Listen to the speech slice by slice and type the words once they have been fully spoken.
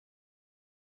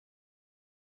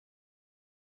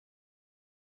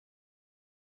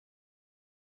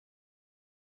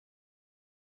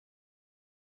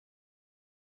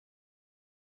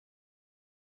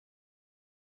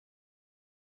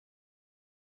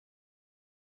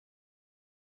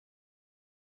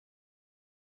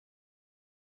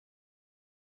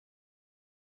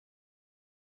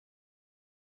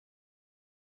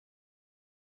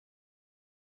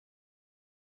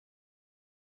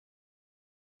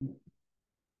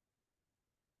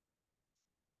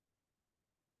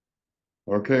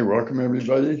Okay, welcome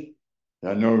everybody.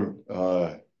 I know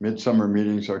midsummer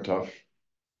meetings are tough,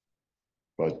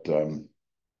 but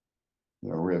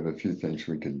we have a few things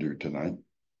we can do tonight.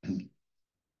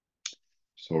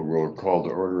 So we'll call to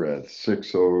order at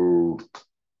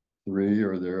 6:03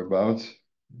 or thereabouts.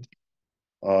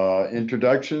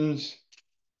 Introductions.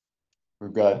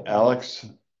 We've got Alex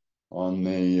on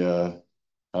the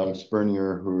Alex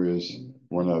Bernier, who is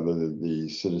one of the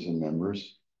citizen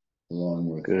members, along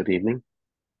with Good evening.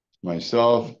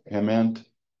 myself, Hemant,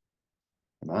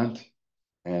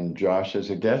 and Josh as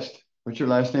a guest. What's your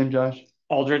last name, Josh?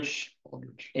 Aldrich,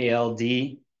 Aldrich.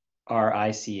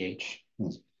 Aldrich.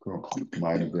 Cool.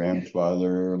 My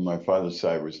grandfather, my father's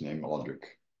side was named Aldrich.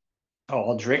 Oh,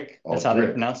 Aldrich. That's how they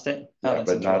Aldrich. pronounced it. Yeah, Oh,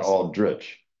 but not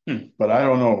Aldrich. Hmm. But I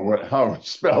don't know how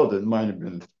it's spelled. It might have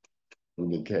been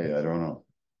with a K. I don't know.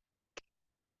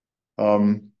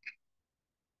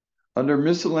 Under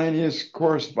miscellaneous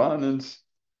correspondence,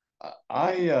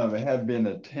 I have been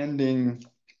attending,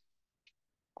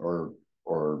 or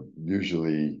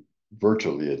usually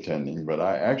virtually attending, but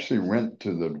I actually went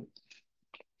to the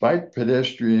bike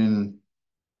pedestrian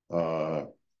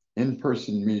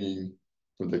in-person meeting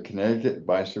for the Connecticut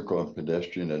Bicycle and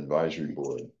Pedestrian Advisory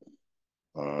Board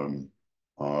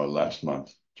last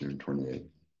month, June 28th.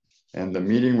 And the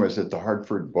meeting was at the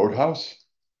Hartford Boathouse.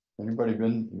 Anybody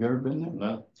been, have you ever been there?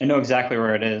 No. I know exactly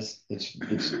where it is. It's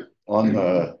on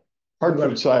the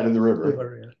Hartford side of the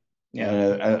river. Yeah.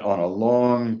 And on a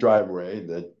long driveway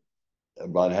that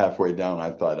about halfway down,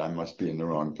 I thought I must be in the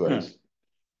wrong place.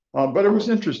 But it was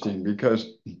interesting because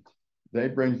they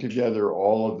bring together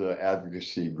all of the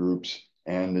advocacy groups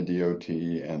and the DOT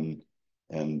and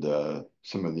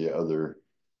some of the other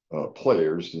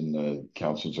players in the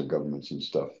councils of governments and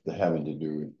stuff that having to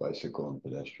do with bicycle and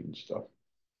pedestrian stuff.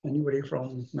 Anybody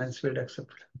from Mansfield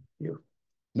except you?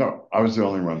 No, I was the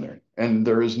only one there. And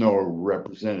there is no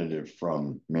representative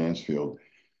from Mansfield.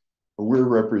 We're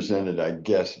represented, I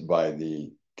guess, by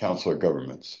the Council of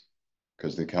Governments,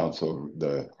 because the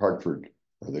Hartford,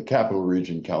 or the Capital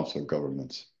Region Council of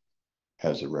Governments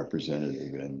has a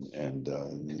representative, and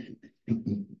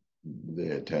they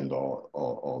attend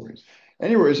always.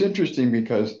 Anyway, it's interesting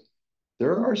because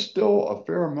there are still a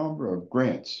fair number of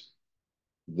grants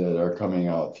that are coming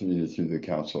out through the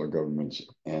Council of Governments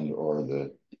and or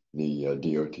the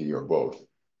DOT or both.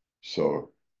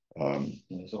 So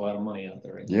there's a lot of money out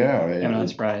there right now. Yeah, I'm not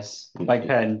surprised. Bike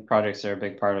ped projects are a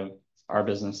big part of our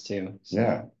business too.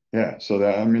 So. Yeah. So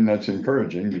that, I mean, that's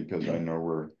encouraging because I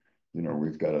know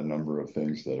we've got a number of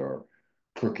things that are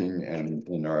cooking, and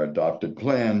in our adopted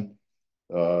plan,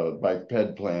 bike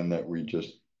ped plan that we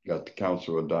just got the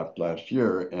council adopt last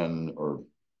year or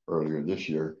earlier this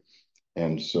year.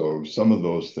 And so some of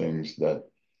those things that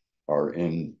are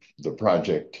in the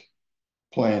project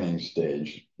planning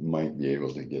stage might be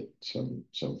able to get some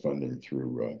funding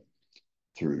through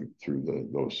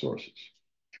those sources.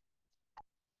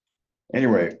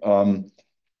 Anyway,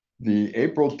 the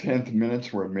April 10th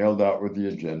minutes were mailed out with the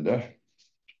agenda.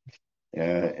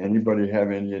 Anybody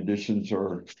have any additions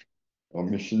or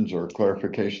omissions or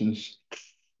clarifications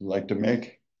you'd like to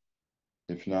make?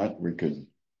 If not, we could,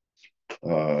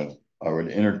 I would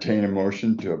entertain a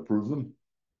motion to approve them.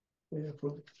 Yeah,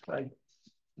 approve. Right.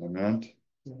 Amount.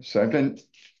 Second,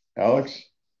 Alex?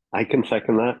 I can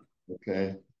second that.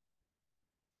 Okay.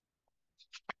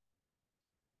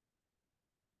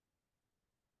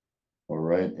 All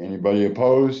right, anybody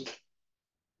opposed?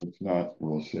 If not,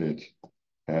 we'll say it's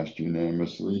passed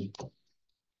unanimously.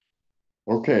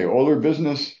 Okay, older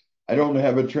business. I don't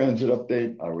have a transit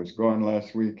update. I was gone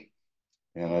last week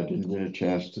and I didn't get a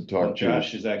chance to talk to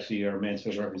Josh is actually our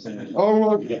Mansfield representative.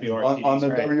 Oh, okay. on the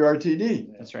right.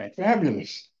 WRTD. That's right.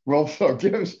 Fabulous. Well, so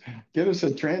give us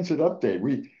a transit update.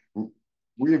 We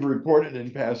have reported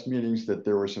in past meetings that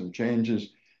there were some changes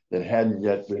that hadn't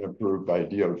yet been approved by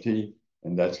DOT,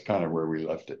 and that's kind of where we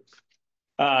left it.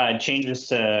 Changes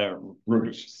to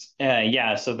routes.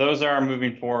 Yeah, so those are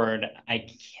moving forward. I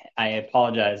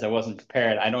apologize, I wasn't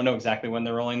prepared. I don't know exactly when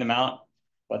they're rolling them out,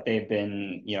 but they've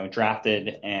been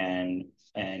drafted and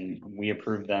we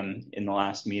approved them in the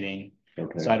last meeting.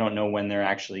 Okay. So I don't know when they're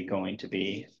actually going to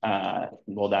be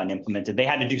rolled out and implemented. They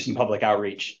had to do some public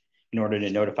outreach in order to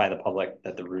notify the public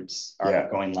that the routes are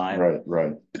going live.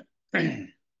 Right.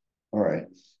 All right.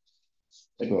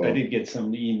 So, I did get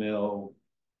some email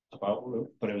about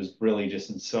route, but it was really just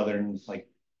in southern, like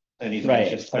anything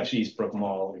just touch Eastbrook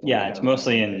Mall. Yeah, it's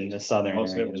mostly in the southern.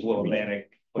 Most of it was Willimantic.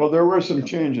 Well, there were some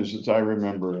changes, as I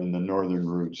remember, in the northern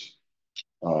routes.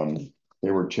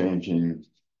 They were changing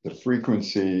the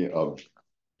frequency of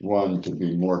one to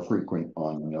be more frequent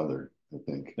on another, I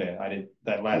think, Yeah, I did,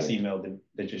 that last Yeah. email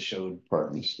that just showed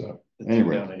apartment stuff. the two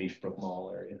Anyway. down at Eastbrook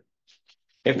Mall area.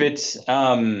 If it's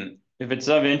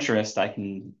of interest, I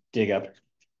can dig up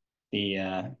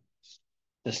the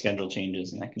schedule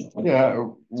changes and I can.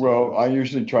 Yeah, well, I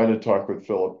usually try to talk with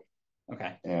Philip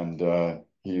Okay, and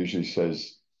he usually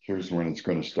says, here's when it's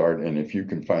gonna start, and if you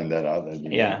can find that out, then.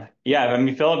 yeah, I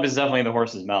mean, Philip is definitely the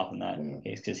horse's mouth in that Yeah.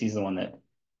 case, because he's the one that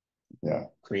Yeah.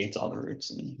 creates all the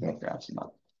routes and Yeah. grabs them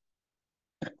up.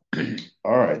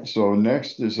 All right, so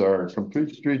next is our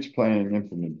complete streets planning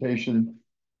implementation.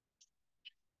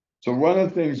 So one of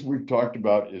the things we've talked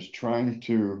about is trying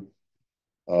to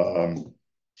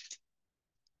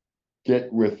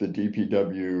get with the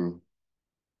DPW,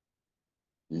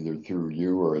 either through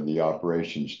you or the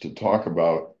operations, to talk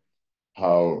about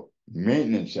how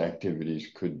maintenance activities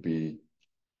could be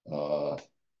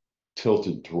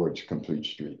tilted towards complete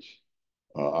streets.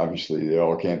 Obviously, they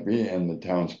all can't be, and the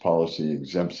town's policy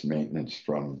exempts maintenance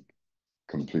from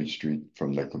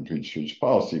the complete streets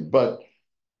policy. But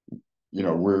you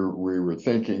know, we were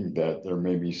thinking that there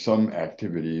may be some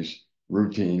activities,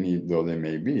 routine, even though they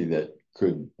may be, that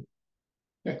could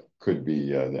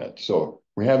be that. So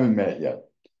we haven't met yet.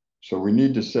 So we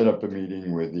need to set up a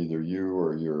meeting with either you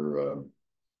or your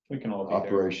We can all be there.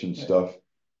 operation Yeah. stuff,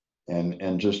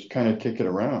 and just kind of kick it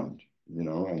around, you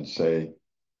know, and say,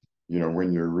 you know,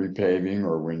 when you're repaving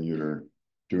or when you're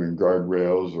doing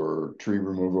guardrails or tree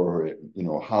removal, or, you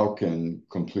know, how can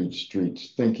complete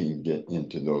streets thinking get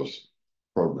into those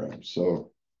programs?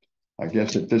 So I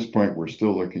guess at this point, we're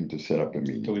still looking to set up a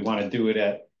Do meeting. we want to do it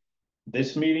at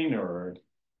this meeting or?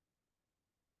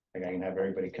 Like I can have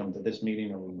everybody come to this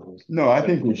meeting or we? No, I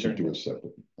think we should do it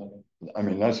separate. Okay. I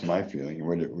mean, that's my feeling.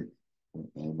 Would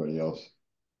anybody else?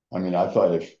 I mean, I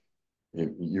thought if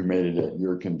you made it at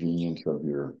your convenience of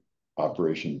your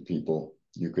operation people,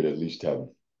 you could at least have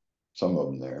some of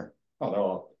them there. Oh, they'll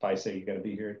all, if I say you gotta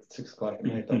be here at 6 o'clock at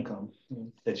night, they'll come.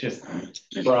 It's just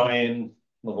Brian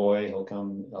Lavoy, he'll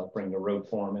come, I'll bring the road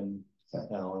foreman,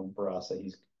 Alan Barassa,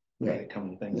 he's Yeah. great at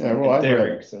coming to things. Yeah, well, And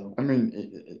Derek, so. I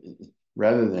mean,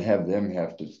 rather than have them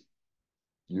have to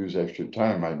use extra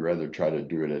time, I'd rather try to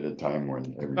do it at a time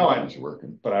when everybody's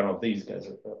working. But I don't know if these guys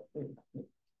are.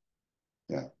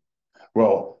 Yeah.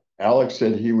 Well, Alex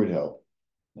said he would help.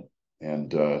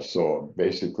 And so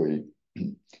basically.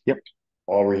 Yep.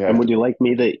 All we have. And would you like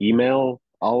me to email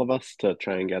all of us to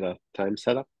try and get a time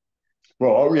set up?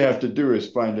 Well, all we have to do is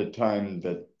find a time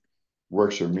that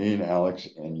works for me and Alex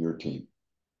and your team.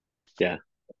 Yeah.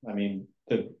 I mean,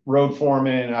 the road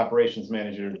foreman, operations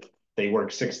manager, they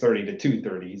work 6:30 to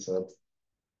 2:30, so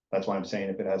that's why I'm saying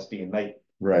if it has to be a night.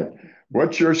 Right.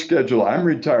 What's your schedule? I'm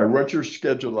retired. What's your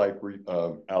schedule like,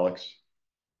 Alex?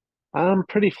 I'm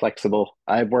pretty flexible.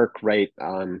 I work right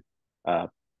on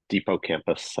Depot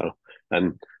campus, so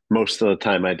and most of the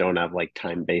time I don't have like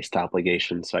time-based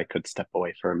obligations, so I could step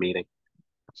away for a meeting.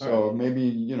 So maybe,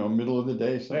 you know, middle of the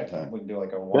day Yeah, sometime. we can do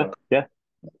like a one.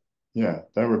 Yeah,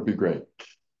 that would be great.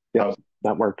 Yeah,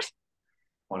 that works.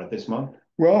 One at this month.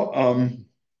 Well,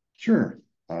 sure.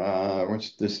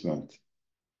 What's this month?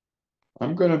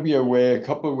 I'm gonna be away a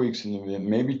couple of weeks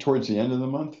maybe towards the end of the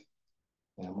month.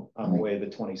 I'm away the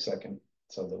 22nd,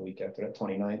 so the week after that,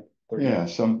 29th. 30th. Yeah,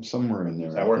 somewhere in there.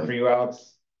 Does that work for you,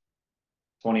 Alex?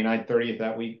 29th, 30th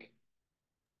that week?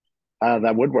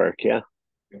 That would work, yeah.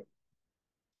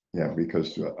 Yeah,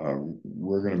 because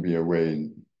we're gonna be away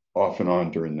off and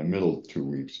on during the middle 2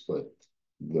 weeks, but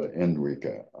the end week,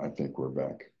 I think we're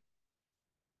back.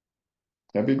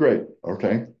 That'd be great.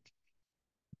 Okay.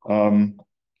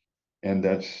 And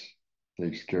that's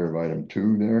takes care of item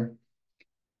 2 there.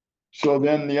 So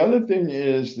then the other thing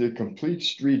is the Complete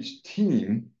Streets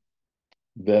team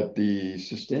that the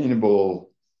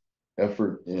sustainable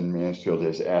effort in Mansfield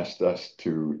has asked us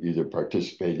to either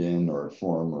participate in or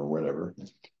form or whatever.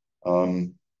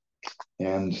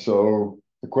 And so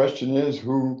the question is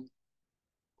who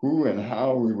and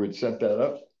how we would set that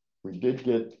up. We did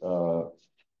get,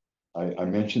 I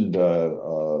mentioned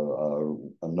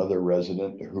another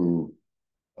resident who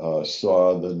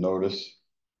saw the notice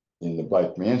in the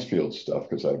Bike Mansfield stuff,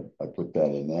 because I put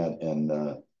that in that,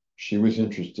 and she was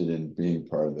interested in being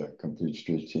part of the Complete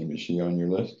Streets team. Is she on your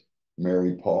list?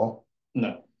 Mary Paul?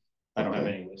 No, I don't have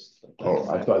any list. Oh,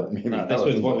 I thought maybe. No, this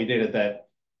was what we did at that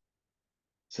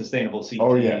sustainable CT.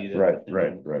 Oh, yeah,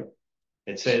 right.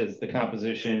 It says the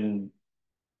composition,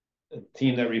 a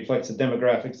team that reflects the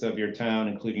demographics of your town,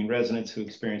 including residents who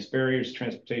experience barriers,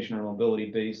 transportation or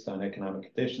mobility based on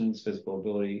economic conditions, physical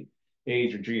ability,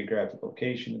 age or geographic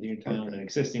location of your town, Okay. an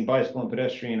existing bicycle and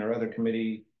pedestrian or other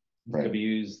committee Right. could be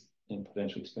used and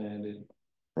potentially expanded.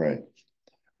 right.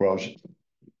 Well,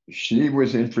 she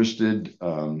was interested,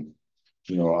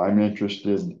 you know, I'm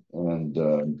interested, and,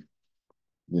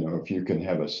 you know, if you can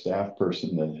have a staff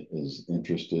person that is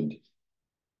interested,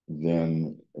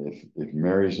 then if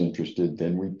Mary's interested,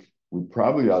 then we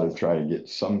probably ought to try to get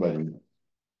somebody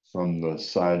from the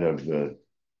side of the,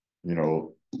 you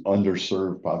know,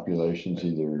 underserved populations,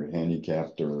 either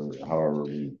handicapped or however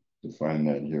we define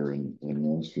that here in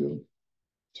Mansfield,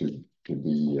 to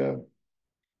be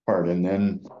part. And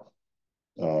then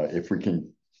if we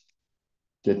can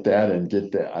get that and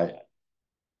get that,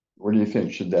 what do you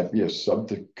think? Should that be a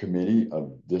subcommittee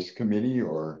of this committee,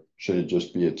 or should it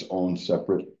just be its own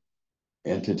separate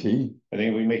entity? I think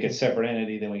if we make it a separate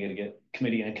entity, then we gotta get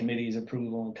committee and committee's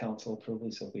approval and council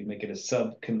approval. So if we make it a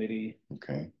subcommittee,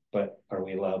 Okay, but are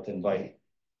we allowed to invite?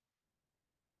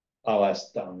 I'll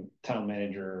ask town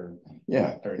manager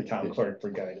yeah. or town clerk for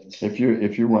guidance. If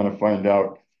you want to find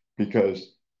out,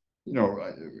 because, you know,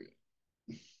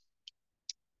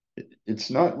 it's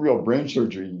not real brain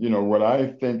surgery. You know, what I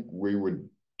think we would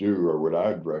do, or what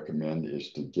I'd recommend,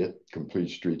 is to get complete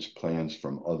streets plans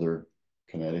from other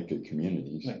Connecticut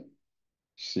communities. Right.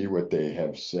 See what they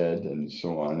have said and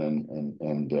so on,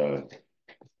 and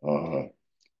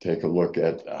take a look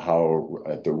at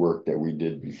the work that we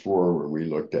did before, where we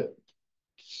looked at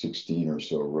 16 or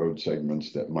so road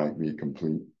segments that might be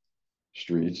complete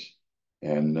streets,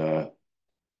 and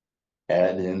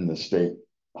add in the state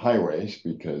highways,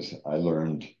 because I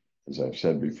learned, as I've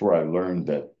said before, I learned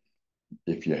that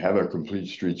if you have a complete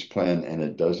streets plan and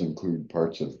it does include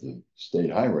parts of the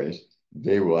state highways,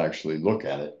 they will actually look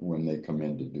at it when they come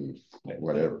in to do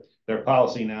whatever. Their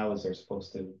policy now is they're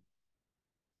supposed to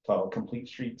follow complete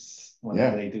streets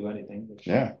whenever they do anything.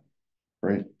 Yeah,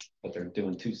 great. But they're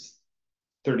doing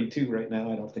 232 right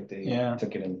now. I don't think they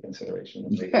took it into consideration.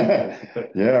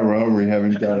 Yeah, well, we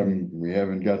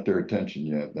haven't got their attention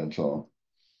yet, that's all.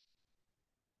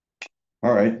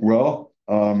 All right, well,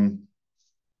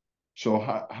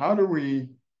 so how do we,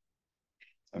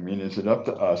 I mean, is it up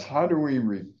to us? How do we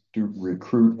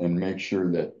recruit and make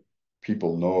sure that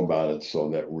people know about it,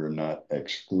 so that we're not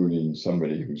excluding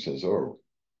somebody who says, oh,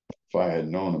 if I had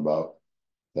known about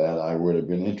that, I would have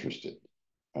been interested.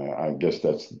 I guess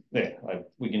that's. Yeah,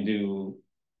 we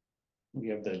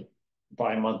have the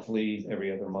bi-monthly,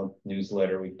 every other month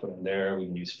newsletter we put in there. We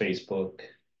can use Facebook.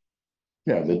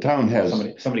 Yeah, the town has.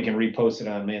 Somebody can repost it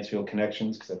on Mansfield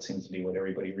Connections, because that seems to be what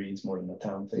everybody reads more than the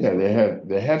town. Facebook. Yeah,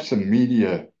 they have some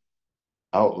media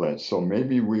outlets, so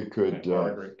maybe we could.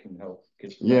 Margaret can help.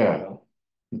 Yeah,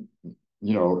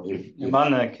 you know, I'm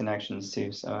on the connections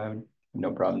too, so I have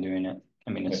no problem doing it.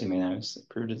 I mean, assuming I was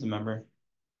approved as a member.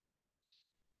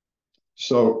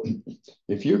 So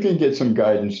if you can get some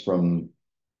guidance from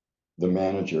the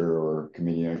manager or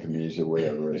committee on committees or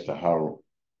whatever as to how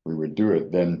we would do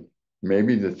it, then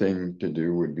maybe the thing to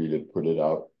do would be to put it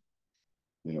out,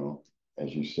 you know,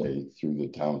 as you say, through the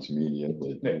town's media,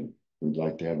 that we'd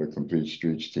like to have a complete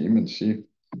streets team, and see if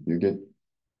you get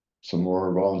some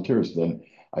more volunteers. Then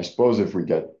I suppose if we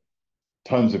get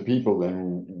tons of people,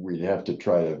 then we'd have to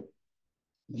try to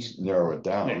narrow it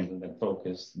down. And then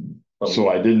focus. So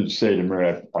I didn't say to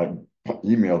Mary, I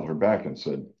emailed her back and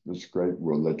said, "That's great.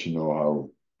 We'll let you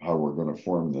know how we're going to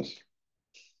form this."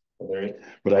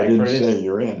 But I didn't say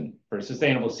you're in. For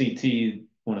Sustainable CT,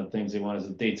 one of the things they want is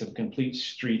the dates of complete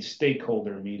street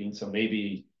stakeholder meeting. So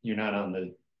maybe you're not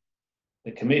on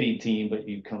the committee team, but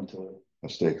you come to a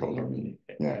stakeholder meeting.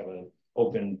 Yeah, have an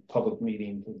open public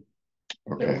meeting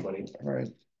for everybody. All right.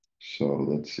 So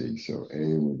let's see. So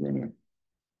we're going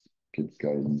to get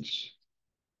guidance.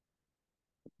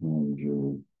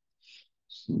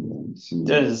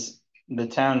 Does the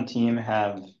town team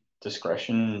have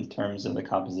discretion in terms of the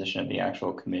composition of the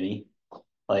actual committee?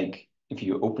 Like, if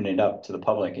you open it up to the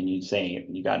public and you say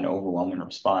you got an overwhelming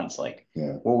response, like,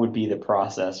 what would be the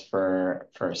process for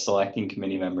selecting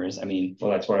committee members? I mean, well,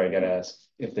 that's where I got to ask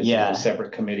if this is a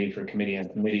separate committee for committee on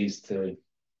committees to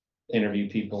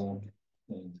interview people.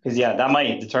 Because that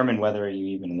might determine whether you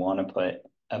even want to put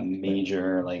a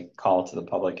major like call to the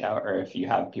public out, or if you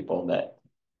have people that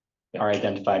are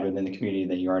identified within the community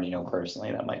that you already know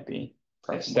personally, that might be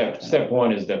perfect. Step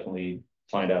one is definitely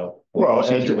find out. Well,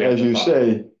 as you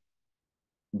say,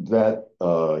 that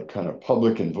kind of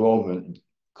public involvement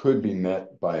could be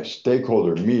met by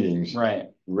stakeholder meetings, right,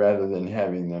 rather than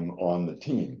having them on the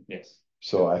team. Yes.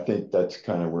 So I think that's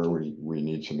kind of where we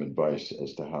need some advice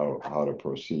as to how to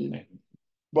proceed.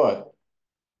 But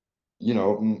you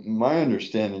know, my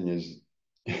understanding is,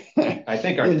 I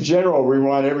think in general, we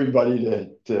want everybody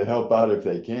to help out if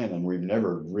they can, and we've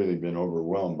never really been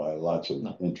overwhelmed by lots of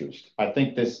interest. I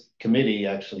think this committee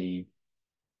actually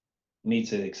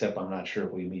meets it, except I'm not sure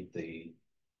if we meet the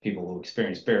people who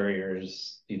experience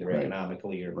barriers, either Right.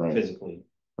 economically or Right. physically.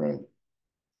 Right.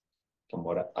 From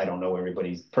what I don't know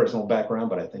everybody's personal background,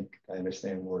 but I think I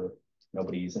understand where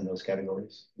nobody's in those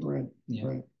categories. Right. Yeah.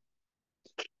 Right.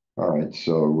 All right,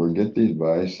 so we'll get the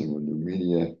advice and we'll do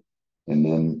media. And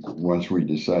then once we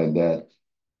decide that,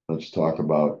 let's talk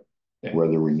about Yeah.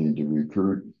 whether we need to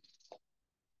recruit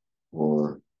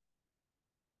or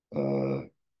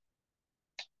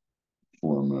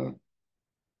form a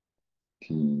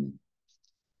team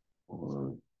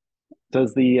or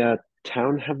Does the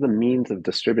town have the means of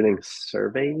distributing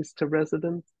surveys to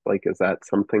residents? Like, is that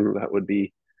something that would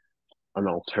be an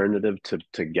alternative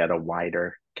to get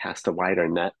cast a wider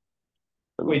net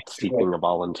than seeking a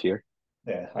volunteer?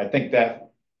 Yeah, I think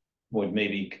that would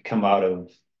maybe come out of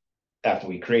after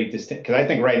we create this, because I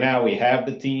think right now we have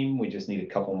the team, we just need a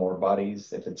couple more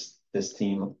bodies. If it's this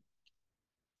team,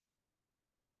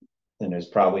 then there's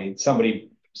probably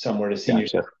somebody somewhere to senior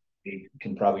Gotcha.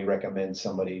 can probably recommend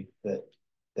somebody that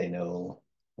they know.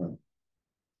 Hmm.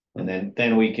 And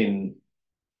then we can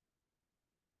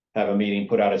have a meeting,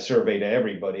 put out a survey to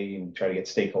everybody and try to get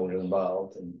stakeholders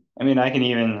involved. And I mean, I can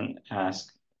even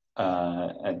ask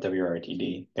at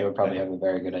WRTD. They would probably Yeah. have a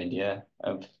very good idea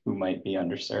of who might be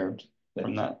underserved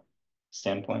from that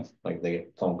standpoint. like they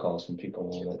get phone calls from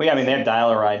people. That, Well, yeah, I mean, they have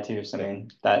dial-a-ride too, so I mean,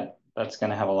 that's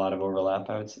gonna have a lot of overlap,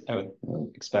 I would Right.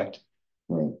 expect.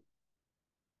 Right.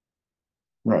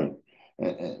 Right.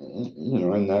 You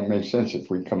know, and that makes sense if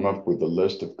we come up with a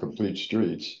list of complete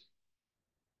streets.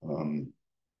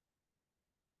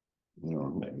 You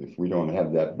know, if we don't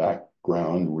have that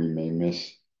background, we may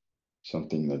miss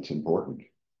something that's important.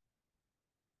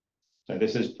 So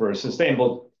this is for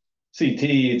sustainable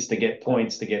CT, it's to get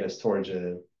points to get us towards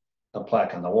a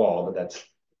plaque on the wall, but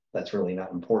that's really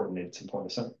not important. It's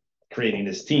important to creating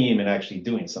this team and actually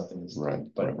doing something. Right.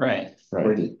 But Right.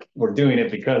 Right. we're doing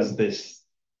it because this,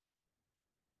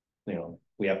 you know,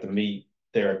 we have to meet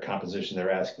their composition they're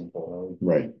asking for.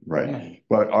 Right. Right. Yeah.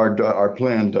 But our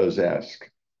plan does ask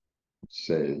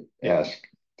the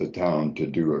town to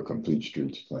do a complete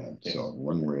streets plan. Yes. So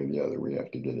one way or the other, we have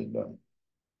to get it done,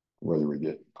 whether we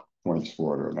get points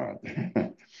for it or not.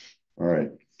 All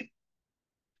right.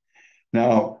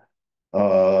 Now,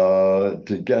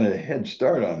 to get a head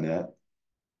start on that,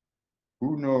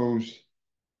 who knows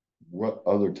what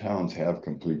other towns have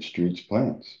complete streets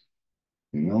plans?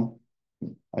 You know,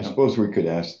 I suppose we could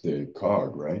ask the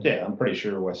COG, right? Yeah, I'm pretty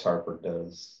sure West Hartford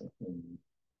does.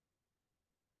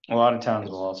 A lot of towns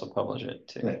will also publish it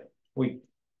too. Yeah,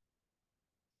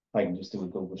 I can just do a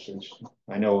Google search.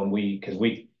 I know because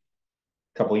a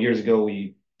couple of years ago,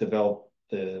 we developed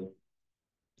the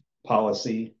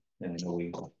policy, and I know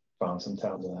we found some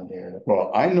towns around here.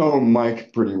 Well, I know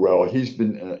Mike pretty well. He's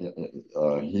been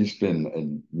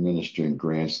administering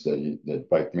grants that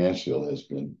Bike Mansfield has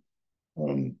been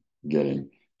getting.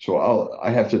 So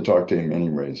I have to talk to him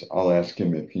anyways. I'll ask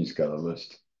him if he's got a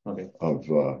list of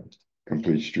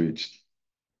complete streets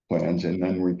plans, and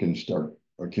then we can start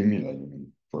accumulating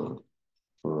them for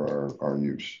our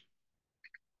use.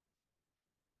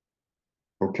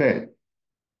 Okay.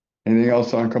 Anything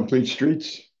else on complete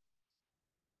streets?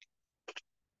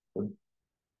 All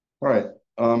right.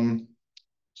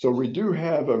 So we do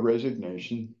have a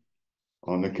resignation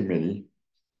on the committee,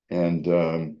 and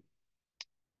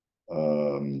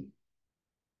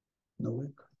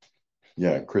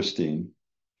yeah, Christine,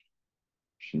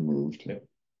 she moved. Yep.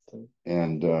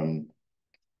 And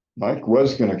Mike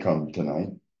was going to come tonight,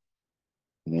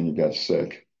 and then he got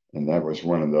sick, and that was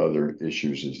one of the other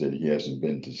issues, is that he hasn't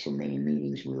been to so many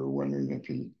meetings. We were wondering if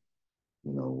he,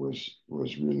 you know, was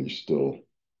really still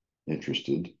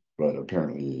interested, but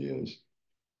apparently he is.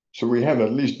 So we have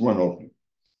at least one opening.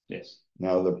 Yes.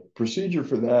 Now the procedure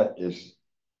for that is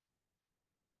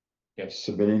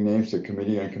submitting names to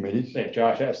committee on committees. If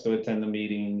Josh has to attend the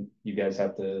meeting, you guys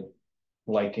have to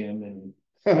like him and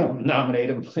nominate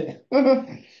him.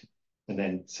 And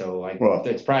then, so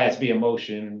it's probably has to be a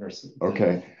motion or something.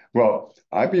 Okay, well,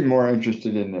 I'd be more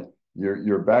interested in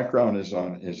your background is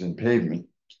in pavement.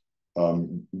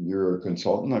 You're a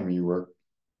consultant. I mean, you work.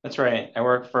 That's right. I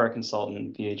work for a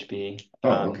consultant, PHB.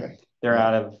 Oh, okay. They're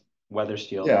out of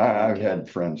Wethersfield. Yeah, I've had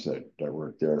friends that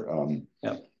work there.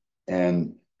 Yep.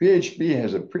 And PHB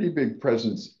has a pretty big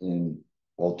presence in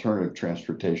alternative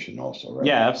transportation also, right?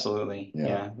 Yeah, absolutely. Yeah.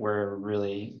 Yeah, we're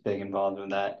really big involved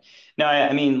with that. No,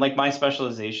 I mean, like my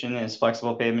specialization is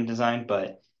flexible pavement design,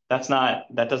 but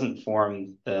that doesn't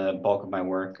form the bulk of my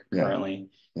work currently.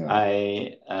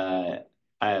 Yeah.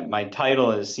 My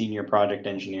title is senior project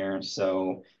engineer,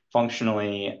 so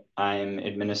functionally, I'm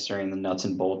administering the nuts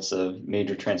and bolts of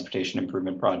major transportation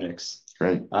improvement projects.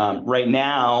 Great. Right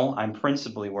now, I'm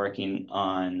principally working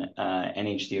on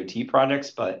NHDOT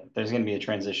projects, but there's going to be a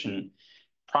transition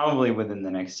probably within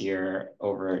the next year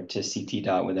over to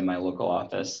CT within my local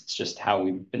office. It's just how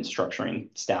we've been structuring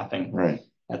staffing Right.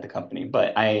 at the company.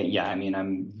 But I mean,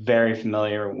 I'm very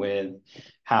familiar with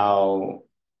how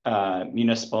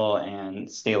municipal and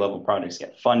state level projects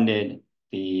get funded,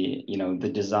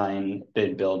 the design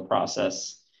bid build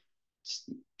process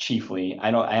chiefly.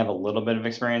 I have a little bit of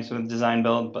experience with design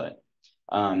build, but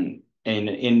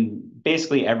in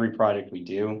basically every project we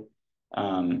do,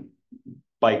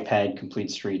 bike ped complete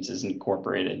streets is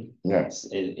incorporated. Yeah.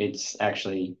 It's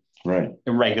actually Right.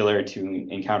 irregular to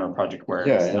encounter a project where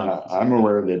Yeah, it's and not. I'm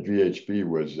aware that VHB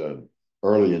was an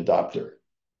early adopter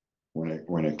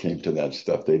when it came to that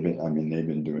stuff. They've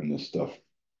been doing this stuff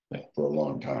for a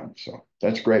long time. So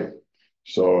that's great.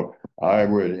 So I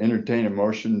would entertain a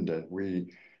motion that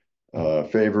we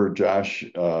favor Josh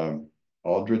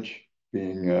Aldrich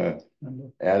being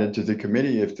added to the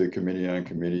committee, if the committee on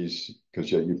committees,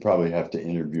 because you probably have to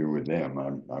interview with them,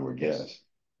 I would guess.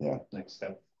 Yeah. Next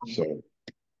step. So,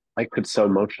 I could so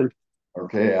motion.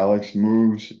 okay, Alex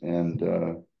moves and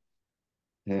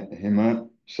Hemant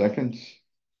seconds.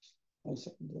 I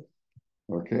second that.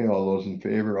 Okay, all those in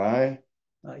favor, aye.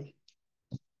 Aye.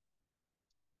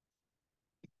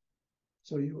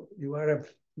 So you are a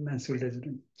Mansfield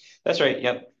resident. That's right.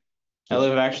 Yep. I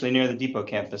live actually near the Depot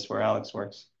campus where Alex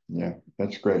works. Yeah,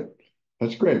 that's great.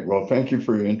 That's great. Well, thank you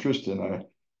for your interest, and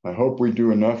I hope we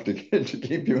do enough to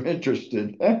keep you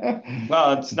interested.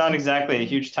 Well, it's not exactly a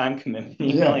huge time commitment.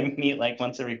 You Yeah. only meet like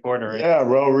once every quarter. Right? Yeah,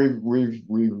 well,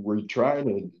 we try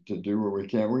to do what we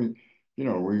can. We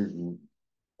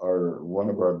one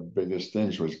of our biggest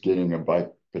things was getting a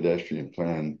bike pedestrian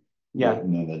plan Yeah.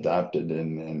 written and adopted,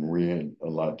 and we had a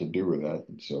lot to do with that.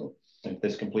 So If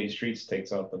this complete streets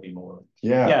takes off, there'll be more.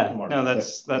 Yeah. Mark. No,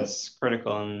 that's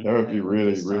critical. And that would be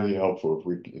really, this really time, helpful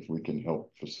if we can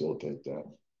help facilitate that.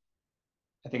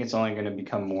 I think it's only going to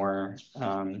become more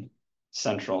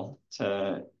central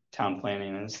to town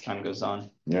planning as time goes on.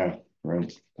 Yeah,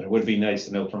 right. But it would be nice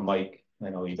to know from Mike. I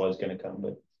know he was gonna come,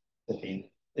 but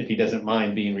if he doesn't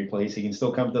mind being replaced, he can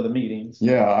still come to the meetings.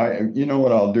 Yeah, you know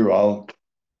what I'll do?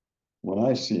 When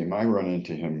I see him, I run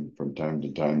into him from time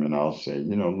to time and I'll say,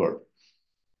 look,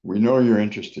 we know you're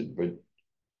interested, but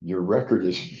your record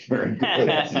is very good.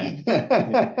 You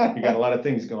got a lot of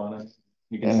things going on.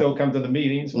 You can still come to the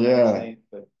meetings. Yeah.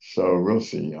 So we'll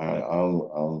see.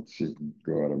 I'll see,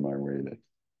 go out of my way to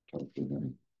talk to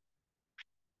him.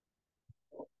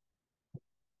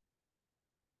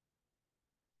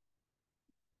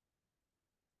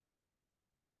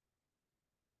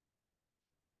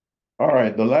 All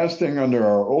right, the last thing under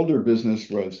our older business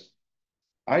was,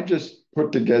 I just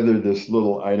put together this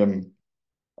little item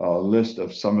list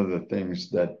of some of the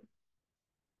things the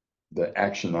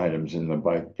action items in the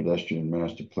bike pedestrian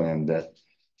master plan that,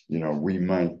 we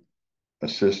might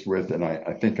assist with. And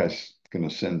I think I'm going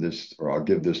to send this, or I'll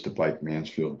give this to Bike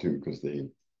Mansfield too, because they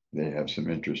have some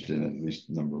interest in at least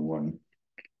number one.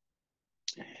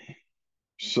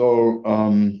 So,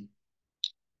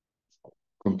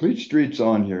 complete streets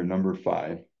on here, number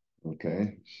 5.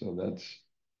 Okay, so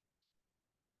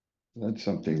that's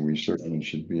something we certainly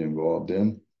should be involved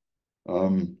in.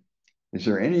 Is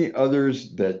there any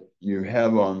others that you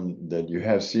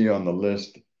see on the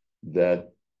list that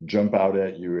jump out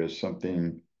at you as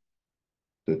something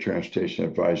the Transportation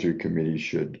Advisory Committee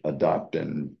should adopt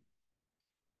and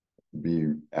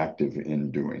be active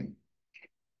in doing?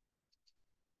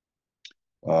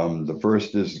 The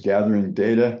first is gathering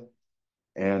data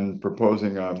and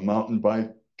proposing a mountain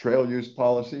bike trail use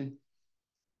policy.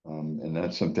 And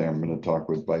that's something I'm going to talk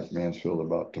with Bike Mansfield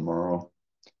about tomorrow.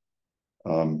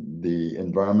 The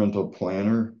environmental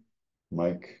planner,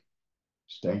 Mike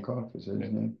Stankoff, is that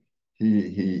his name? He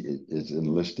is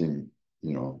enlisting,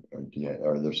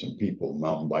 are there some people,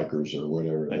 mountain bikers or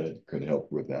whatever, that could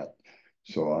help with that.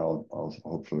 So I'll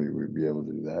hopefully we'll be able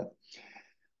to do that.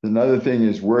 Another thing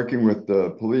is working with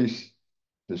the police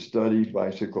to study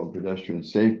bicycle and pedestrian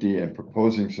safety and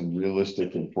proposing some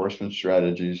realistic enforcement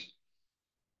strategies.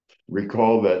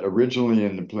 Recall that originally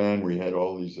in the plan, we had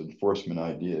all these enforcement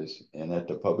ideas, and at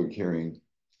the public hearing,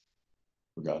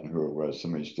 forgotten who it was,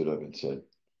 somebody stood up and said,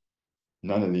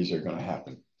 none of these are going to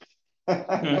happen.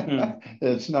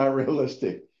 It's not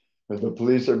realistic. If the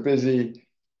police are busy,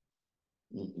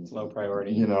 It's low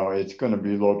priority. It's going to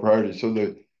be low priority. So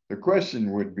the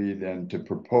question would be then to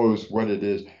propose what it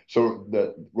is. So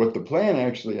what the plan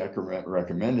actually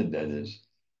recommended that is,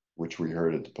 which we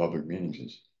heard at the public meetings,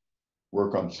 is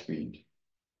work on speed.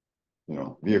 You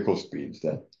know, vehicle speeds,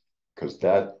 that, because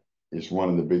that is one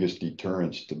of the biggest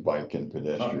deterrents to bike and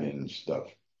pedestrian stuff.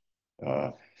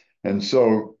 And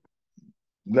so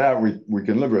that we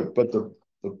can live with, but the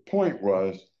point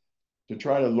was to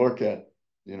try to look at,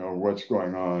 you know, what's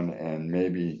going on and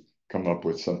maybe come up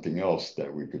with something else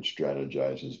that we could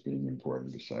strategize as being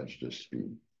important besides just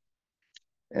speed.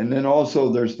 And then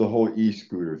also there's the whole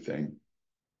e-scooter thing.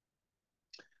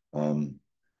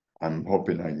 I'm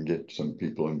hoping I can get some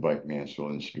people in Bike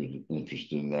Mansfield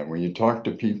interested in that. When you talk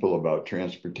to people about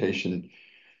transportation,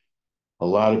 a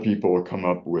lot of people will come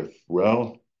up with,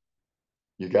 well,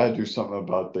 you got to do something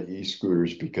about the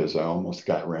e-scooters because I almost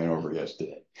got ran over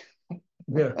yesterday.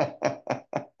 Yeah.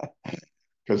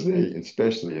 Because they,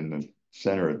 especially in the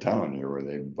center of town here where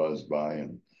they buzz by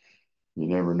and you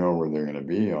never know where they're going to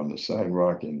be on the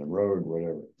sidewalk, in the road,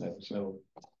 whatever. There's no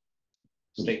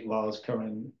state laws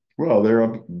covering. Well, they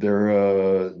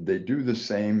do the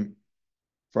same.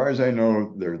 As far as I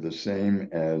know, they're the same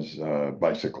as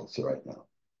bicycles right now.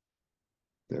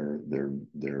 They're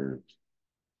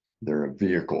a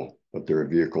vehicle, but they're a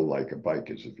vehicle like a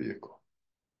bike is a vehicle.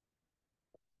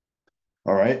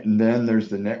 All right, and then there's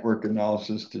the network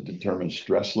analysis to determine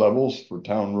stress levels for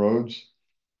town roads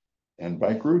and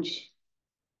bike routes.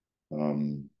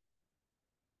 You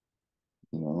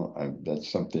know,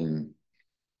 that's something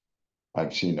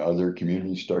I've seen other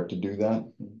communities start to do that,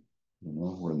 you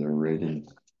know, where they're rating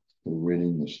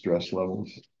the stress levels.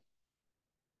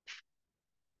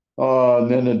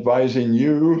 And then advising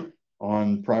you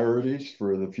on priorities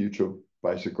for the future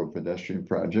bicycle pedestrian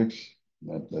projects.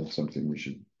 That's something we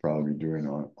should probably be doing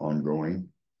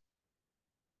ongoing.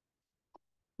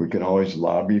 We can always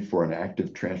lobby for an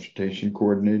active transportation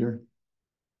coordinator.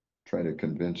 Try to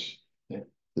convince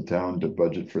the town to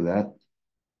budget for that.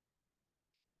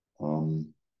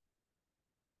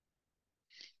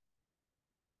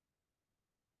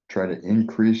 Try to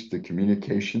increase the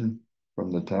communication from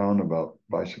the town about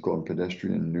bicycle and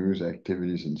pedestrian news,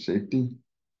 activities, and safety.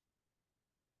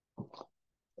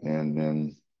 And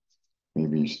then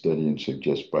maybe study and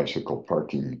suggest bicycle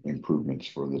parking improvements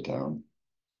for the town.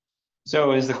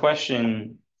 So is the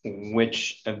question,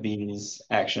 which of these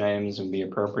action items would be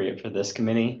appropriate for this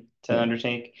committee to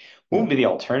undertake? What would be the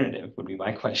alternative would be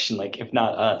my question. Like, if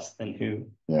not us, then who?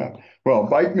 Yeah, well,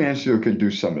 Bike Mansfield could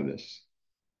do some of this.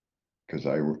 Because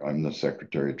I'm the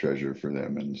secretary treasurer for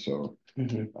them, and so,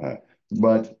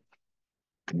 but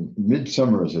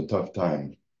midsummer is a tough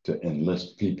time to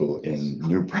enlist people in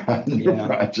new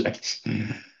projects.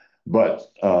 But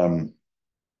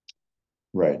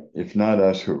right, if not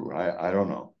us, who? I don't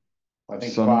know. I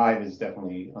think 5 is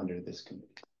definitely under this committee.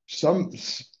 Some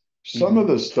of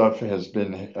the stuff has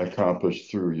been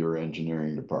accomplished through your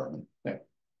engineering department. Yeah.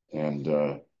 And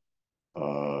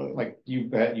like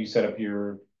you set up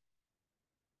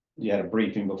you had a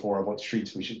briefing before of what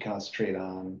streets we should concentrate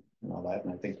on and all that,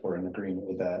 and I think we're in agreement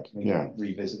with that. We can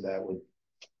revisit that with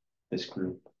this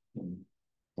group and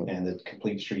the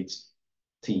Complete Streets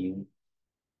team.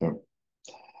 Yeah.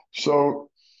 So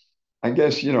I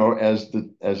guess, you know, as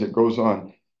it goes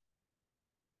on,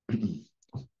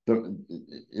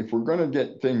 if we're going to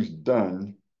get things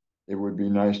done, it would be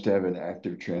nice to have an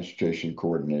active transportation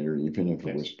coordinator, even if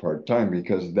it was part-time,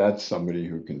 because that's somebody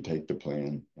who can take the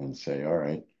plan and say, all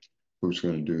right, who's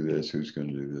going to do this, who's going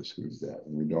to do this, who's that.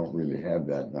 And we don't really have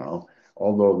that now,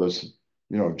 although this,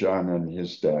 you know, John and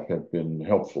his staff have been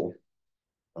helpful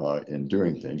in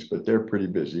doing things, but they're pretty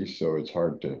busy, so it's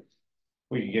hard to.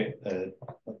 We could get a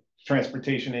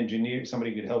transportation engineer,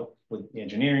 somebody could help with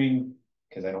engineering,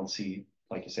 because I don't see,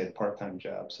 like you said, a part-time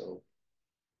job. So,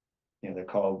 you know, they're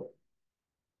called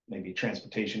maybe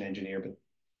transportation engineer, but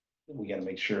we got to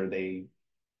make sure they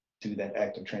do that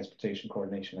active transportation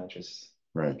coordination, not just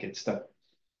get stuck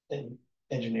in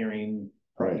engineering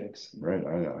projects. Right,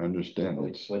 I understand.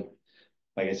 It's like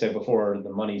I said before, the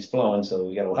money's flowing, so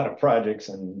we got a lot of projects,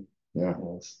 and you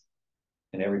know,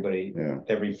 and everybody,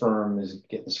 every firm is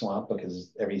getting swamped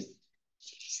because the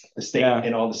state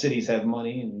and all the cities have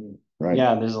money, and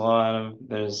yeah, there's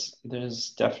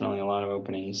definitely a lot of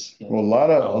openings. Well,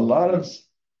 a lot of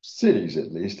cities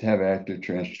at least have active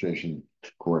transportation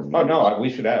coordinators. Oh no, we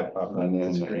should have.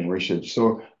 And we should.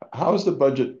 So how's the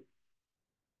budget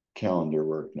calendar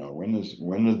work now?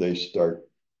 When do they start?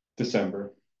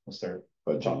 December. We'll start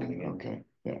budgeting. Okay,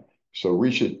 yeah. So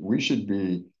we should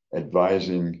be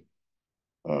advising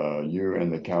you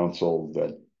and the council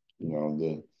that, you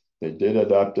know, they did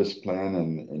adopt this plan,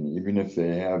 and even if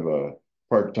they have a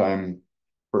part-time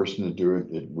person to do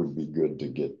it, it would be good to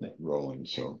get rolling.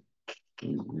 So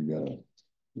we gotta,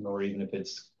 or even if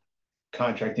it's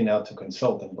contracting out to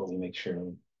consultant, but we make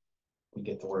sure we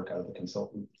get the work out of the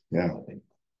consultant. Yeah. I think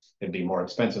it'd be more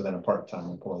expensive than a part-time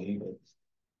employee,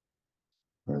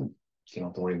 but Right. you don't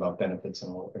have to worry about benefits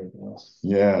and all everything else.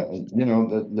 Yeah, you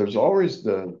know, there's always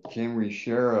can we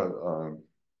share a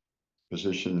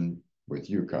position with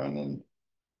UConn and,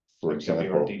 for Like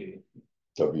example, WRTD.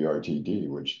 WRTD,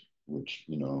 which,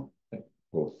 you know,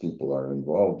 both people are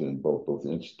involved in both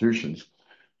institutions.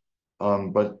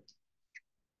 But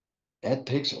that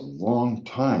takes a long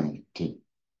time to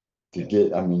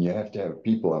get, I mean, you have to have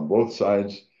people on both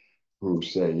sides who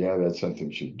say, yeah, that's something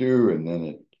we should do. And then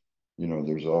it, you know,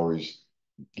 there's always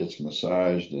gets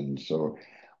massaged. And so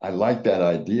I like that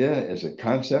idea as a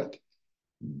concept,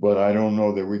 but I don't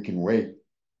know that we can wait.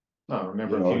 No,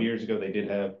 remember You a few know. years ago, they did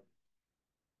have,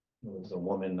 it was a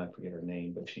woman, I forget her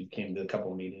name, but she came to a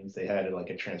couple of meetings. They had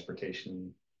like a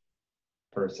transportation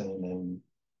person, and then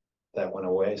that went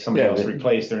away. Somebody Yeah, else they-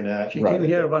 replaced her in that. She Right. came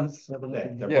here once. They're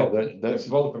Yeah, both, that's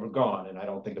both of them gone, and I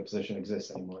don't think the position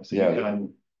exists anymore. So Yeah. you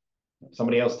can,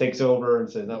 somebody else takes over and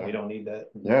says, no, we don't need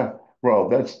that. yeah. Well,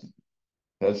 that's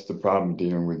the problem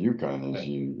dealing with UConn is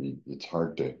Right. it's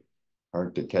hard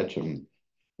to catch them,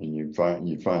 and you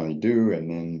finally do, and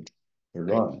then they're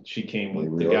gone. She came They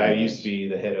with the guy who used reorganize. to be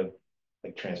the head of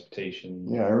like transportation.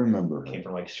 Yeah, I remember Came her.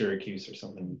 from like Syracuse or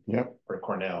something, Yep, or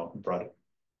Cornell,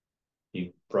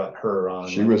 he brought her on.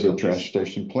 she like, was a at least-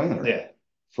 transportation planner. Yeah, that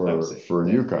For was it, yeah.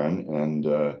 UConn,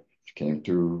 and she came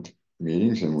to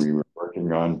meetings, and we were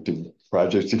working on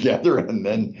projects together, and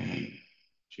then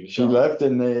she was she gone. left,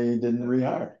 and they didn't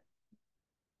rehire.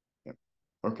 Yep.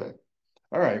 Okay,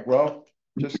 all right. Well,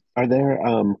 just Are there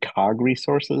COG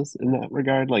resources in that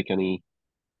regard, like any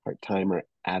part-time or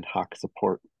ad hoc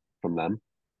support from them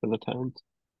for the towns?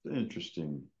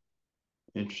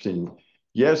 interesting.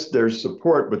 Yes, there's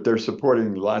support, but they're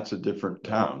supporting lots of different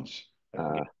towns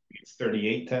It's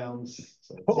 38 towns.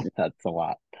 So Oh, that's a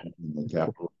lot. in the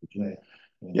capital. yeah.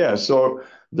 Yeah, so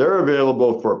they're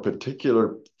available for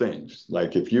particular things.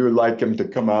 Like if you would like them to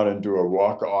come out and do a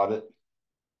walk audit,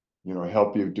 you know,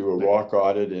 help you do a walk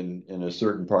audit in a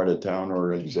certain part of town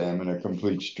or examine a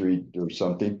complete street or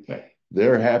something. Right.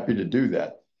 They're happy to do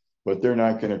that, but they're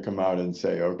not going to come out and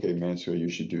say, okay, Mansfield, you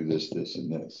should do this, this,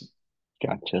 and this.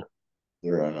 Gotcha.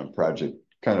 They're on a project,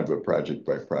 kind of a project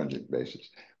by project basis.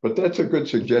 But that's a good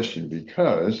suggestion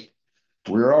because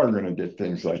we are going to get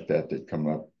things like that come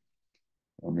up.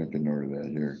 I'll make a note of that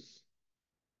here.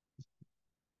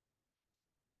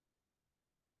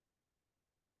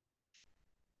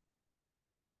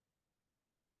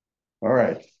 All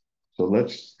right, so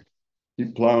let's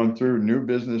keep plowing through. New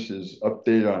businesses,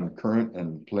 update on current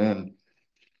and planned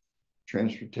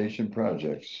transportation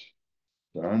projects.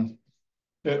 Don?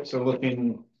 Yeah, so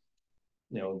looking,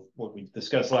 what we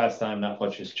discussed last time, not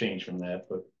much has changed from that,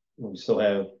 but we still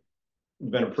have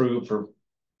been approved for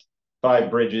 5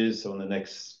 bridges. So in the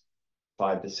next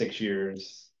 5 to 6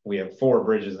 years, we have 4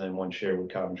 bridges and 1 share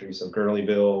with Coventry. So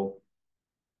Gurleyville,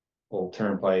 Old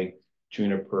Turnpike,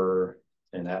 Juniper,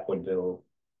 and Atwoodville.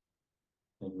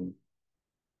 And,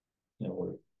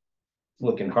 we're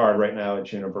looking hard right now at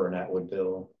Juniper and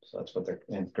Atwoodville. So that's what they're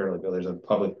in Gurleyville. There's a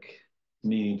public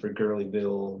meeting for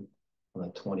Gurleyville on the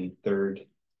 23rd.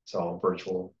 It's all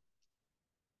virtual.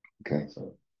 Okay,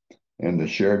 So and the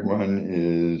shared one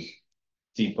is,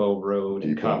 Depot Road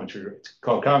and Depot. Coventry. It's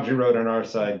called Coventry Road on our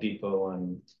side, Depot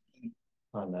on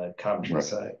the Coventry Right.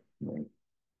 side. Right.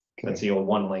 That's the old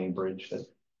 1-lane bridge that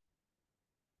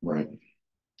right,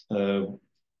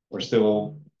 we're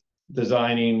still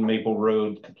designing Maple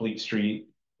Road complete street.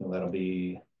 And that'll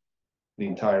be the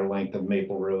entire length of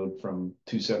Maple Road from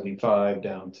 275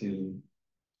 down to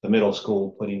the middle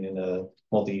school, putting in a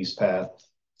multi-use path.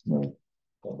 right,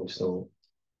 But we're still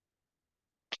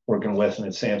working with Weston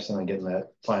and Sampson on getting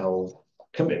that final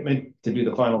commitment to do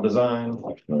the final design.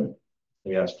 right.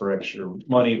 We asked for extra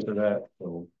money for that,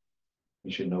 so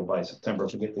we should know by September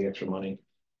if we get the extra money.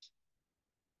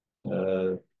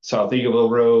 South Eagleville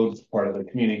Road, part of the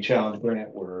Community Challenge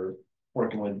grant, we're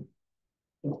working with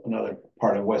another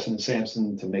part of Weston and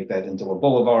Sampson to make that into a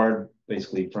boulevard,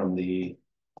 basically from the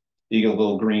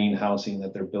Eagleville Green housing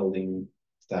that they're building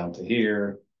down to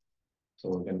here. So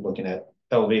we've been looking at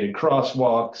elevated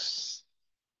crosswalks,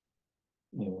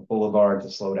 boulevard to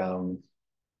slow down,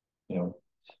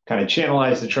 kind of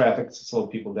channelize the traffic to slow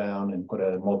people down and put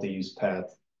a multi-use path,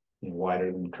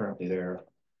 wider than currently there.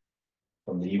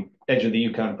 From the edge of the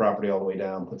Yukon property all the way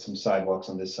down, put some sidewalks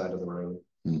on this side of the road.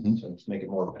 Mhm. So let's make it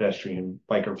more pedestrian,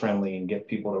 biker friendly, and get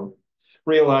people to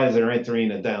realize they're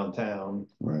entering a downtown.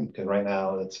 Right. Because right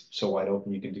now it's so wide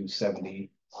open, you can do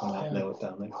 70 and not know it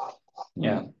down there.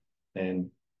 Yeah.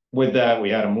 And with that, we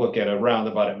had them look at a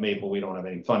roundabout at Maple. We don't have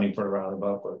any funding for a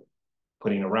roundabout, but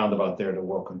putting a roundabout there to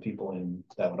welcome people in,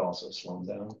 that would also slow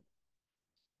them down.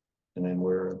 And then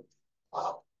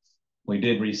we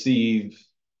did receive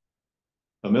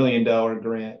 $1 million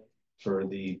grant for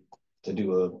to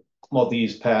do a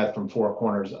multi-use path from Four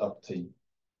Corners up to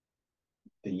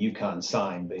the Yukon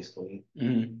sign, basically.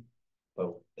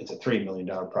 But it's a $3 million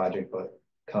project, but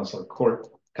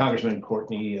Congressman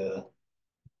Courtney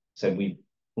said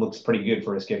looks pretty good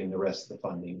for us getting the rest of the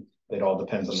funding. It all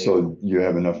depends on So you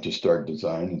have enough to start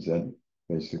design, is that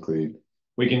basically?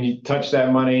 We can touch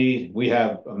that money. We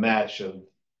have a match of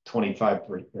 25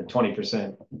 or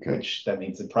 20%, Okay. which that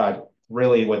means the project,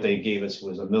 really what they gave us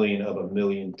was $1 million of $1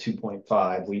 million,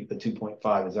 2.5. The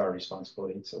 2.5 is our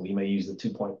responsibility. So we may use the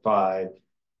 2.5,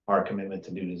 our commitment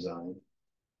to do design.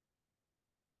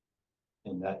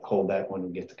 And hold that when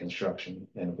we get to construction.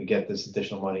 And if we get this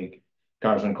additional money,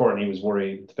 Congressman Courtney was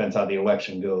worried, depends how the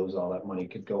election goes, all that money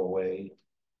could go away.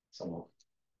 So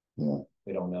Yeah.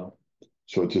 we don't know.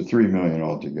 So it's a 3 million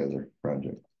altogether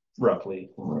project. Roughly,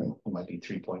 Right. it might be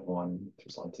 3.1 or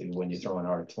something when you throw in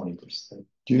our 20%.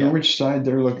 Do you know which side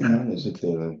they're looking at? Is it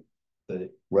the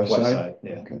west side?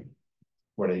 Yeah. Okay.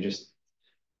 Where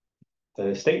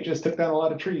the state just took down a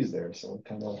lot of trees there, so it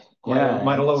kind of Yeah,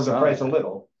 might have lowered the saw price a that.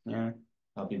 little. Yeah.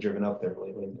 I'll be driven up there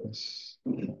lately. But,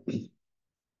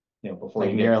 before Like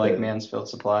you near get like to, Mansfield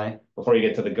Supply. before you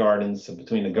get to the gardens, so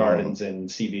between the gardens and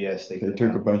CVS, They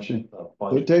took a bunch of,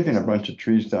 bunch they're taking a bunch of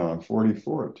trees down on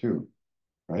 44 too,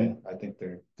 right? I think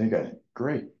They got a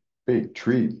great big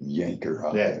tree yanker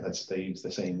out there. they use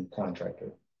the same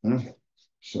contractor.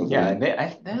 So Yeah,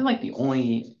 they're like the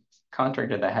only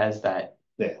contractor that has that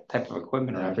type of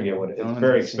equipment I around forget here. what The it's only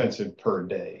very ones I see. expensive per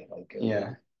day. Like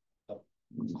Yeah.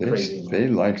 crazy. they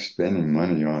like spending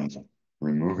money on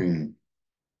removing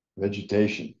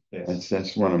vegetation. Yes.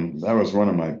 That was one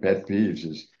of my pet peeves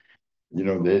is,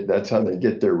 that's how they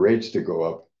get their rates to go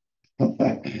up.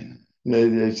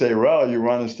 They say, well, you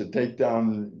want us to take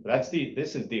down. This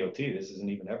is DOT. This isn't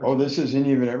even Eversource. Oh, this isn't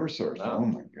even Eversource. No. Oh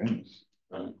my goodness.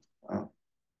 Right. Wow.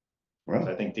 I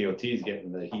Well, think DOT is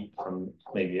getting the heat from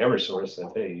maybe Eversource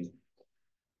that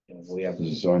we have this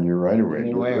is on your right of way.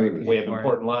 Anyway, we have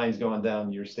important lines going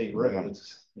down your state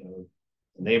roads. The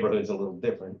neighborhood's a little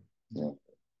different.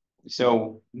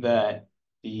 So the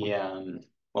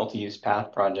multi-use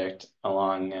path project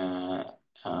along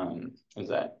was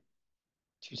that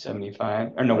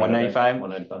 275 or no 195?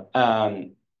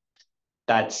 195.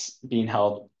 That's being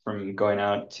held from going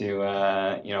out to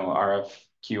RFQ,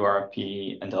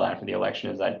 RFP until after the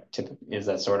election. Is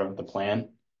that sort of the plan?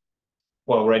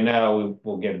 Well, right now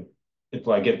we'll get, if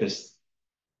I get this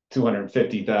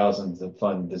 250,000 to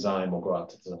fund design, we'll go out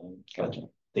to design. Gotcha.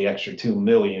 The extra 2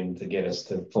 million to get us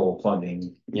to full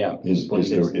funding. Yeah. Could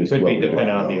be dependent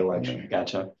on the election.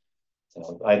 Gotcha.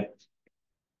 So I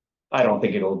don't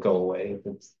think it'll go away. If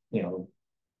it's,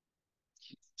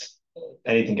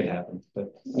 anything can happen,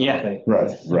 but yeah.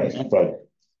 Right. But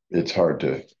it's hard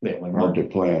to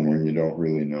plan when you don't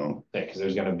really know. Yeah, because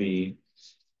there's gonna be,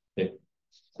 if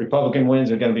Republican wins,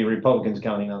 there's gonna be Republicans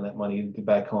counting on that money to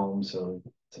back home, so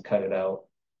to cut it out.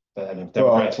 But if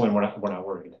Democrats win, we're not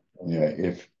worried. Yeah,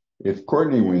 if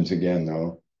Courtney wins again,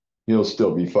 though, he'll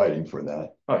still be fighting for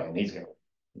that. Oh, and he's gonna.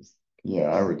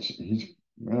 Yeah,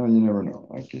 well, you never know,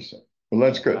 like you said. Well,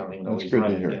 that's good. I don't even know That's he's good to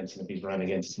running hear. against, and if he's running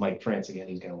against Mike France again,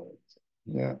 he's gonna win.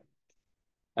 Yeah.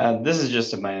 This is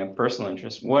just of my personal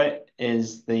interest. What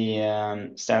is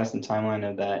the status and timeline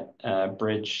of that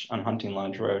bridge on Hunting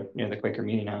Lodge Road near the Quaker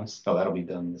Meeting House? Oh, that'll be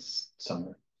done this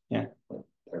summer. Yeah.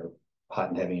 They're hot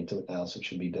and heavy into it now, so it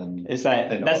should be done. Is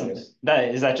that in is August.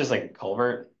 that just like a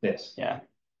culvert? Yes. Yeah.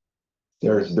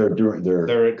 They're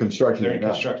construction. They're in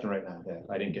now. construction right now. Yeah,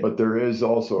 I didn't get. But there is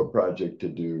also a project to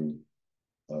do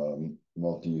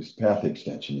multi-use path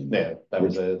extension. Yeah, that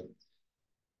was a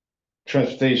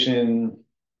transportation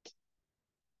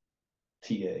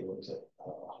TA. What was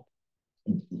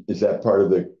it? Is that part of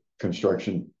the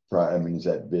construction? Is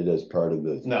that bid as part of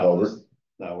the culvert?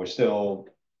 No, we're still,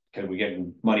 because we're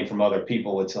getting money from other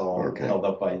people. It's all Okay. held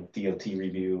up by DOT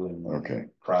review and Okay.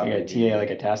 crowd You got review. TA like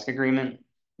a task agreement?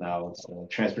 Now it's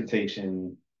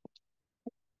transportation.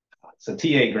 It's a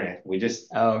TA grant. We just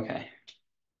Oh, okay.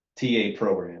 TA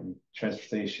program,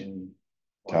 transportation.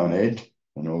 Town aid,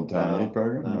 an old town aid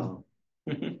program. No.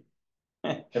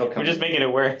 We're It'll come. just making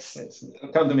it worse. It'll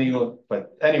come to me,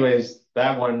 but anyways,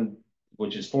 that one,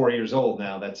 which is 4 years old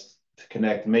now, that's to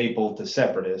connect Maple to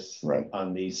Separatist Right.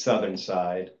 on the southern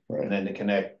side, Right. and then to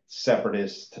connect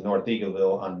Separatist to North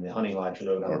Eagleville on the Hunting Lodge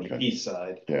Road on the Okay. east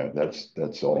side. Yeah,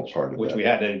 that's all part of Which that. we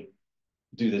had to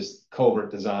do this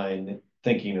culvert design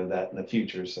thinking of that in the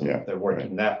future, so Yeah, they're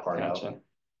working that part out. Gotcha.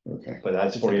 Okay, But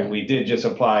that's It's for you. okay. We did just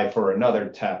apply for another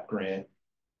TAP grant.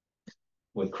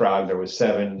 With CROG, there was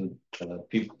 7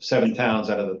 towns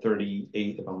out of the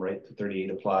 38, if I'm right, the 38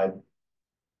 applied.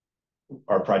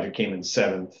 Our project came in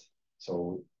 7th,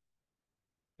 so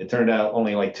it turned out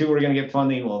only like 2 were gonna get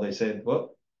funding. Well, they said,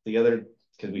 well, the other,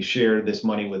 because we shared this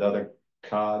money with other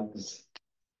COGs,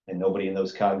 and nobody in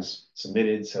those COGs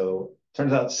submitted, so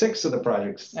turns out 6 of the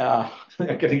projects Ah, are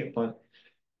gonna get funded.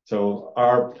 So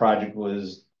our project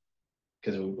was,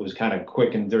 because it was kind of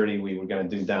quick and dirty, we were gonna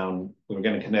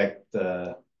connect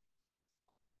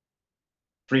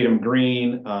Freedom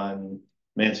Green on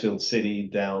Mansfield City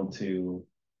down to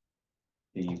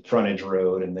the frontage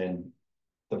road, and then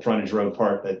the frontage road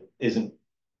part that isn't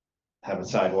have a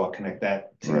sidewalk, connect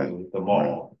that to Right, the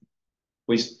mall.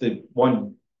 The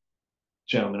one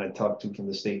gentleman I talked to from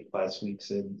the state last week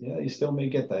said, yeah, you still may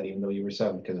get that even though you were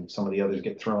 7, because some of the others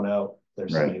get thrown out.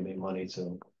 There's Right. somebody made money,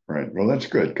 so right. Well, that's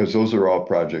good, because those are all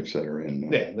projects that are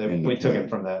in. yeah, in the we took plan. it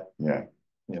from that, Yeah,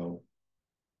 you know.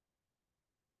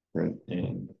 Right.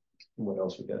 And what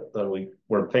else we got?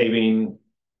 We're paving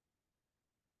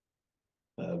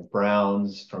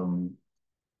Browns from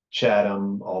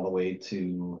Chatham all the way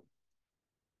to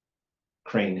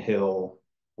Crane Hill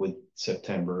with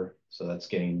September. So that's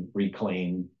getting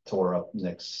reclaimed, tore up the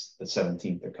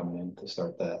 17th. They're coming in to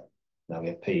start that. Now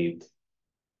get paved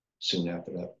soon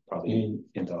after that, probably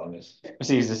into August. what's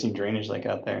the existing drainage like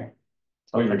out there?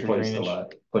 We Country replaced a drainage?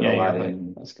 lot, put a lot yeah,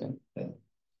 in, that's good.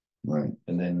 right.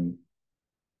 and then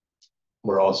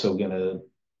we're also gonna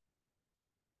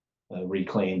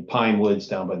reclaim Pine Woods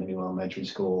down by the new elementary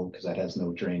school, because that has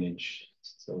no drainage.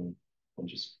 So we'll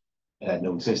just, it had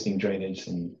no existing drainage,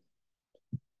 and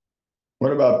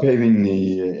What about paving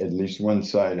at least one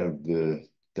side of the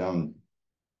down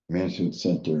Mansfield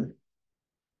Center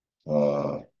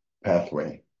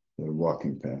pathway, the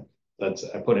walking path?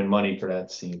 I put in money for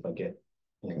that, see if I get,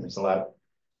 there's a lot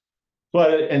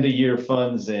of end of year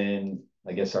funds, and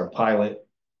I guess our pilot,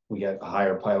 we got a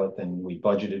higher pilot than we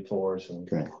budgeted for, so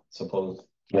Okay. suppose.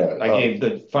 Yeah, I gave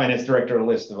the finance director a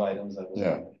list of items that was.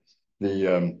 Yeah.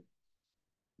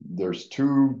 There's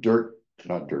 2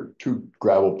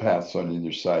 gravel paths on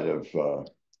either side of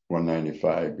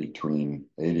 195 between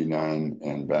 89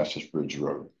 and Bassett Bridge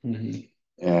Road. Mhm.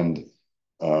 And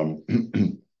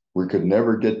we could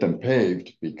never get them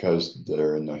paved because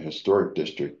they're in the historic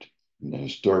district. And the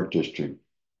historic district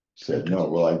said, no,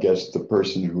 well, I guess the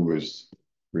person who was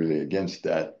really against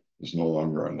that is no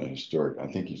longer on the historic. I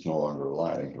think he's no longer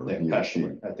alive, or he or she.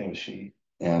 I think she.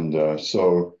 And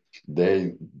so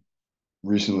they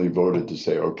recently voted to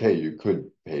say, okay, you could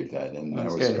pave that. And that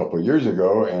That's was good. a couple of years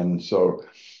ago. And so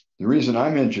the reason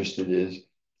I'm interested is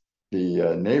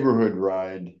the neighborhood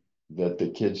ride that the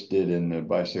kids did in the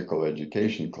bicycle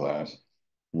education class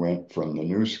went from the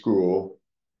new school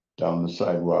down the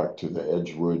sidewalk to the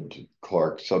Edgewood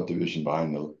Clark subdivision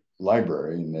behind the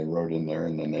library, and they rode in there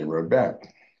and then they rode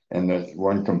back. And the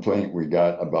one complaint we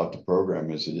got about the program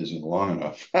is it isn't long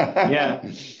enough. Yeah.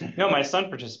 No, my son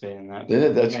participated in that. Did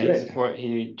it? That's Yeah, great.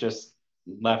 he just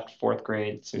left 4th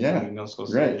grade, so he's Yeah, in middle school.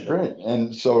 So Right, right.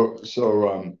 And so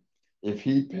if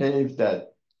he paved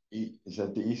that, is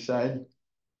that the east side?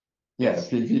 Yeah, if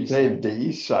he East paved side. the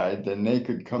east side, then they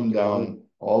could come You could down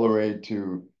all the way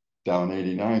to down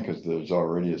 89, because there's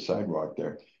already a sidewalk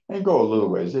there. And go a little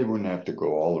ways. They wouldn't have to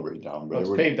go all the way down, but Well, it it's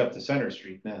would. paved up to Center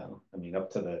Street now. I mean,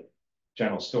 up to the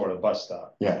general store, the bus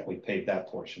stop. Yeah. We paved that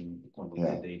portion when we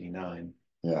Yeah. did 89.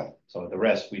 Yeah, So the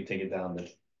rest, we take it down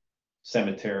the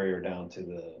cemetery or down to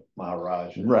the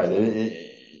Maharaj. right.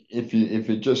 If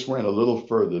it just went a little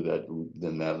further,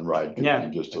 then that ride could Yeah.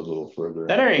 be just a little further.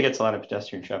 That area gets a lot of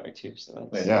pedestrian traffic too, so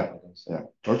that's Yeah. Yeah,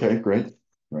 okay, great,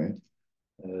 right.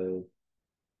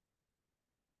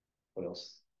 What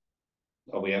else?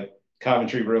 Oh, we have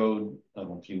Coventry Road. I don't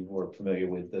know if you were familiar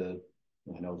with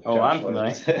I know. Oh, Josh I'm familiar.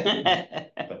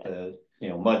 was,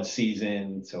 but mud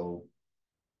season, so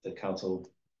the council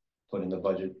put in the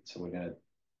budget, so we're gonna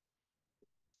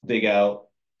dig out,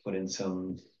 put in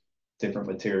some different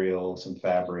material, some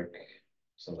fabric,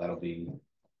 so that'll be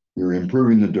You're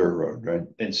improving the dirt road, right?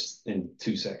 in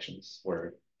 2 sections where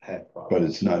it had But problems.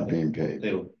 it's not being paved.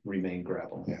 It'll remain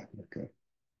gravel. Yeah, okay.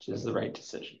 which is the right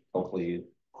decision. Hopefully it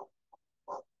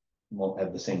won't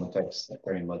have the same effects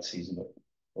during mud season, but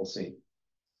we'll see.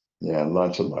 Yeah,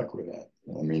 lots of luck with that.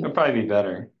 I mean, It'll probably be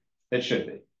better. It should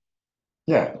be.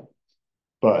 yeah,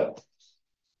 but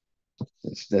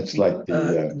that's like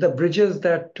The bridges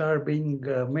that are being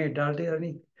made, are there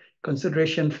any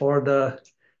consideration for the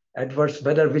adverse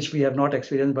weather, which we have not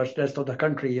experienced, but rest of the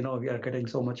country, we are getting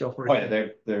so much of Oh yeah,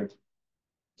 it. they're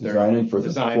designing for the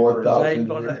Design for- 4,000. Design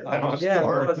for- I don't know, Yeah,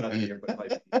 store because- another year, but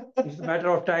like, It's a matter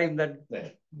of time that Yeah.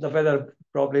 the weather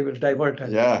probably will divert.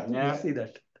 And Yeah, we'll see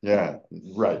that. yeah,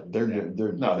 right, they're, Yeah.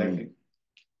 they're. No, I they're- mean,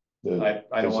 the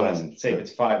I don't wanna design, say if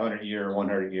it's 500 a year or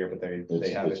 100 a year, but they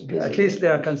It's- have it's it. big. At least they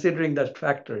are considering that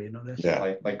factor, that's-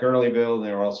 Yeah. Like Gurleyville,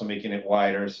 they're also making it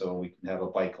wider, so we can have a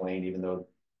bike lane, even though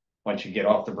once you get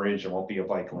off the bridge, there won't be a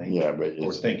bike lane. Yeah, but We're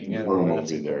it's, thinking. Yeah, room will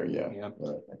that's- be there, yeah, Yeah.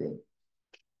 right, good.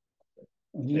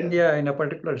 In Yeah. India, in a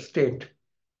particular state,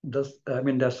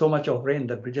 there's so much of rain,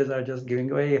 the bridges are just giving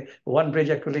away. One bridge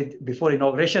actually, before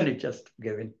inauguration, it just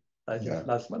gave in, Yeah. just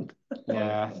last month.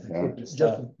 Yeah. Yeah. It's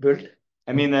just built.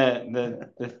 I mean,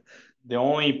 the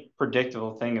only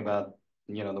predictable thing about,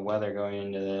 the weather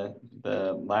going into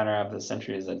the latter half of the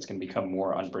century is that it's gonna become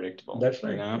more unpredictable. That's you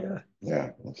right, know? yeah.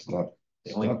 Yeah, it's tough.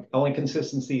 The only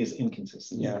consistency is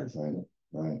inconsistency. Yeah. Right,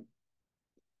 right.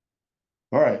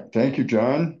 All right, thank you,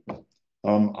 John.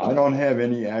 I don't have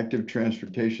any active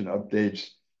transportation updates.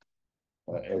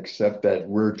 Except that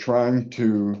we're trying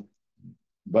to,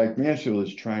 Bike Mansfield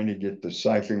is trying to get the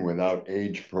Cycling Without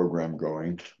Age program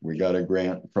going. We got a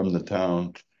grant from the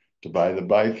town to buy the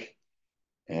bike.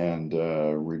 And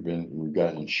we've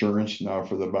got insurance now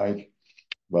for the bike.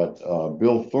 But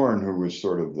Bill Thorne, who was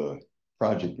sort of the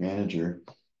project manager,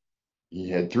 he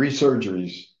had 3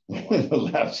 surgeries in the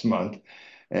last month.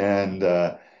 And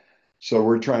so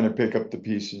we're trying to pick up the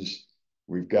pieces.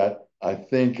 We've got, I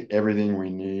think, everything we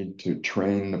need to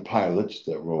train the pilots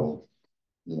that will,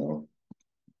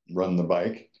 run the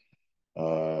bike.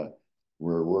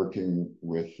 We're working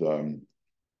with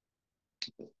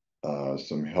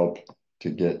some help to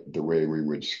get the way we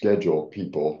would schedule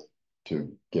people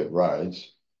to get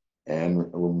rides. And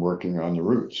we're working on the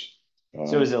routes.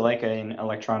 So is it like an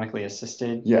electronically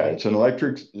assisted? Yeah, it's an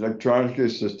electronically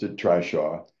assisted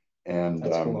trishaw, and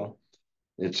That's cool.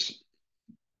 it's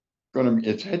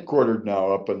headquartered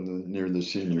now up near the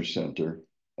senior center,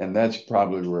 and that's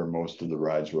probably where most of the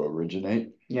rides will originate.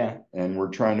 Yeah, And we're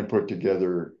trying to put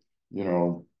together,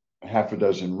 half a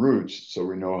dozen routes so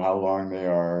we know how long they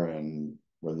are and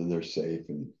whether they're safe,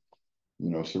 and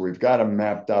so we've got them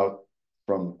mapped out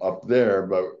from up there,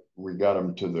 but we got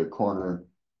them to the corner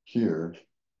here,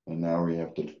 and now we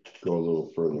have to go a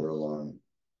little further along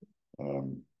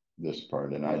this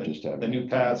part, and I just have The new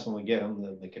paths, when we get them,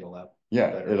 they'll make it a lot.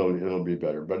 yeah, better. it'll be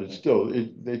better, but it's still,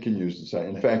 they can use the site.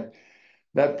 In fact,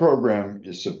 that program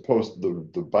is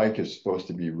the bike is supposed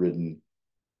to be ridden,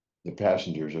 the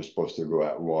passengers are supposed to go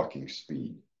at walking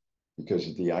speed.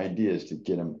 Because the idea is to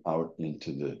get them out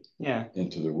into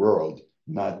the world,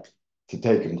 not to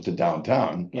take them to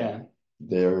downtown. yeah.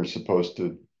 They're supposed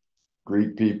to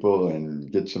greet people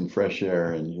and get some fresh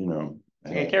air and,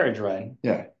 It's like a carriage ride.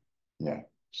 yeah.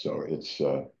 So it's,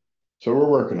 so we're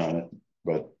working on it,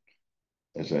 but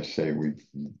as I say,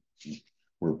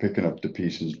 we're picking up the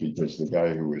pieces because the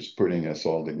guy who was putting us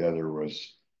all together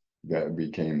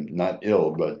became not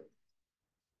ill, but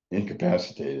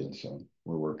incapacitated. So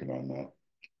we're working on that.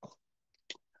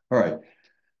 All right.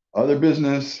 Other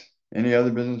business, any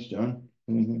other business, John?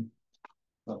 Anything?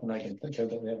 Nothing I can think of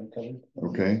that we haven't covered.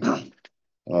 Okay.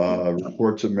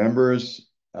 Reports of members,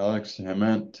 Alex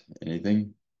Hammett,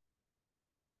 anything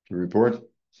to report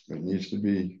that needs to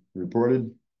be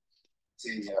reported?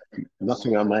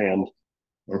 Nothing on my end.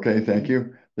 Okay, thank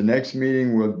you. The next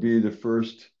meeting will be the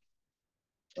first,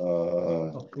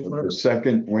 October. the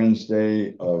second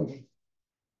Wednesday of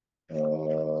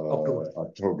October.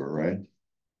 October, right?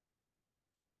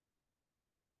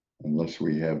 Unless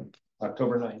we have,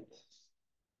 October 9th.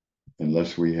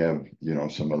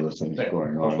 some other things Yeah,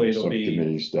 going hopefully on, it'll be-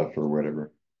 subcommittee stuff or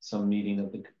whatever. Some meeting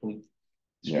of the complete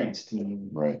Yeah. streets team.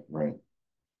 Right.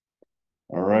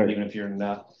 All right, Even if you're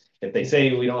not, if they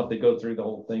say we don't have to go through the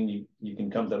whole thing, you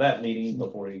can come to that meeting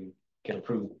before you get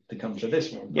approved to come to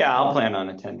this one. Yeah, I'll plan on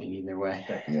attending either way.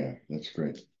 yeah, that's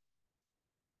great.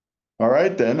 All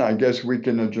right, then, I guess we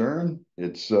can adjourn.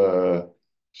 It's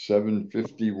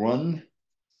 7:51,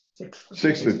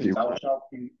 6:50.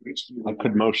 I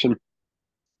could motion.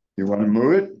 You want to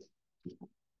move it?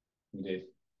 We did.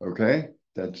 Okay,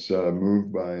 that's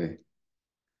moved by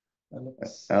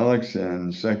Alex. Alex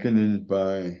and seconded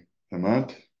by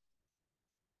Hemant.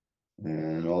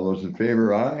 And all those in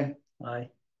favor, aye? Aye.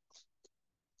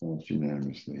 Votes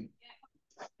unanimously.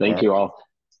 Thank you all.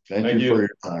 Thank Thank you you. for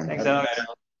your time. Thanks, Alex. See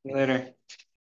you later.